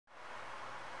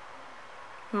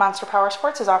Monster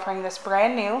Powersports is offering this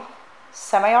brand new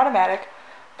semi-automatic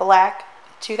black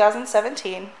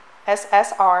 2017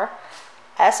 SSR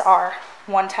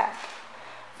SR110.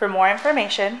 For more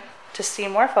information, to see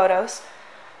more photos,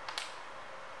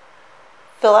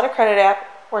 fill out a credit app,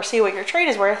 or see what your trade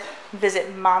is worth,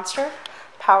 visit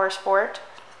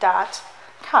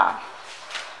monsterpowersport.com.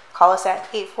 Call us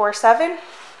at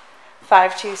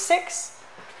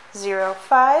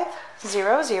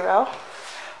 847-526-0500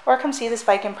 or come see this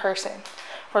bike in person.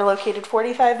 We're located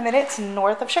 45 minutes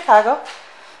north of Chicago,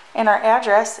 and our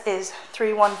address is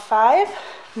 315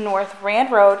 North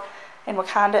Rand Road in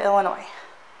Wauconda, Illinois.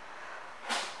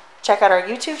 Check out our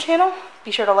YouTube channel.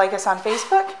 Be sure to like us on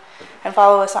Facebook and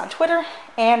follow us on Twitter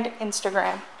and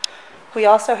Instagram. We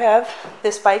also have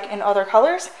this bike in other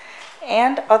colors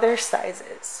and other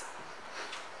sizes.